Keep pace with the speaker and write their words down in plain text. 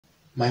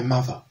My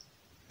Mother,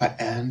 by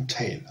Anne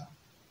Taylor,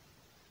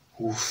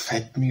 who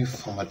fed me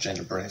from her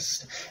gentle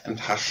breast, and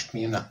hushed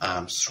me in her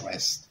arms to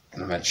rest,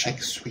 and my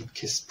cheek sweet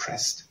kiss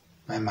pressed.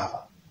 My mother,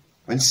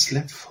 when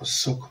sleep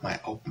forsook my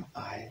open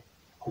eye,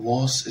 who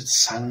was it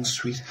sung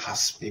sweet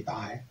hushaby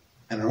by,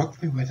 and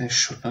rocked me when I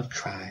should not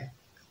cry.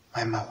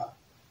 My mother,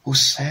 who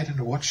sat and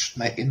watched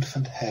my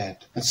infant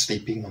head, and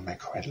sleeping on my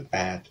cradle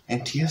bed,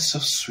 and tears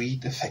of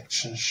sweet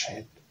affection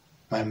shed.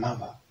 My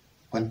mother,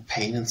 when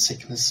pain and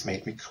sickness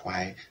made me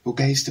cry, who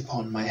gazed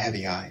upon my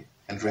heavy eye,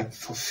 and wept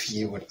for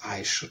fear what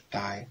I should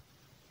die.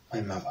 My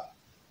mother,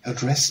 who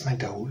dressed my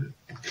doll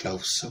in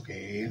clothes so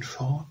gay, and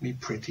taught me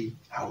pretty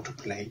how to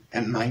play,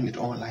 and minded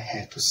all I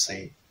had to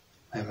say.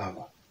 My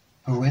mother,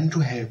 who ran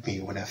to help me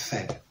when I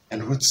fell,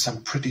 and would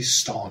some pretty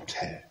story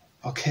tell,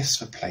 or kiss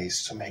the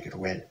place to make it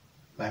well.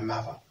 My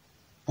mother,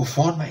 who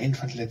taught my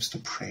infant lips to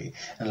pray,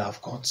 and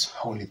love God's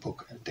holy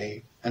book and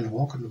day, and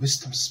walk in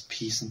wisdom's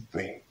peace and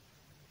way.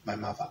 My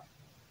mother,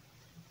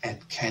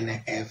 and can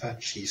I ever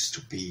cease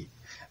to be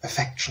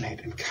affectionate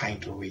and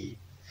kind to thee,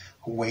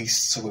 who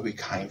wast so very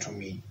kind to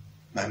me?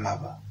 My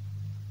mother,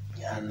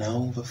 I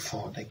know the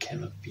thought I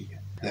cannot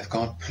bear, and if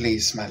God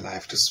please my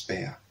life to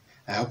spare,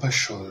 I hope I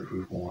shall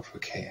reward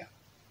with care.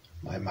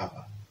 My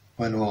mother,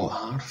 when thou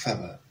art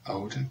feeble,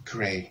 old and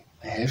grey,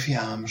 a healthy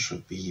arm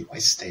should be thy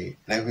stay,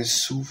 and I will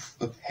soothe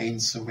the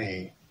pains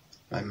away.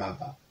 My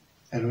mother,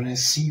 and when I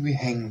see thee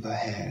hang thy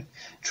head,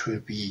 'twill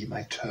be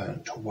my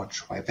turn to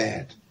watch thy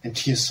bed, and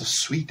tears of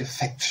sweet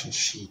affection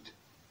shed.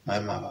 My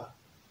mother,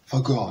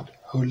 for God,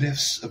 who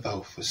lives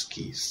above the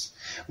skies,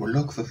 will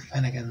look with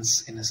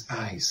Flanagan's in his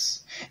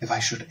eyes, if I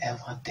should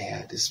ever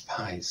dare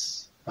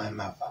despise. My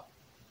mother,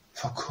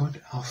 for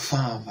could our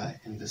Father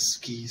in the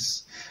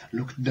skies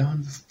look down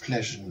with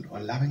pleasant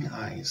or loving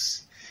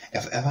eyes,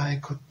 if ever I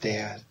could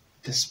dare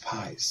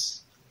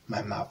despise.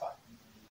 My mother.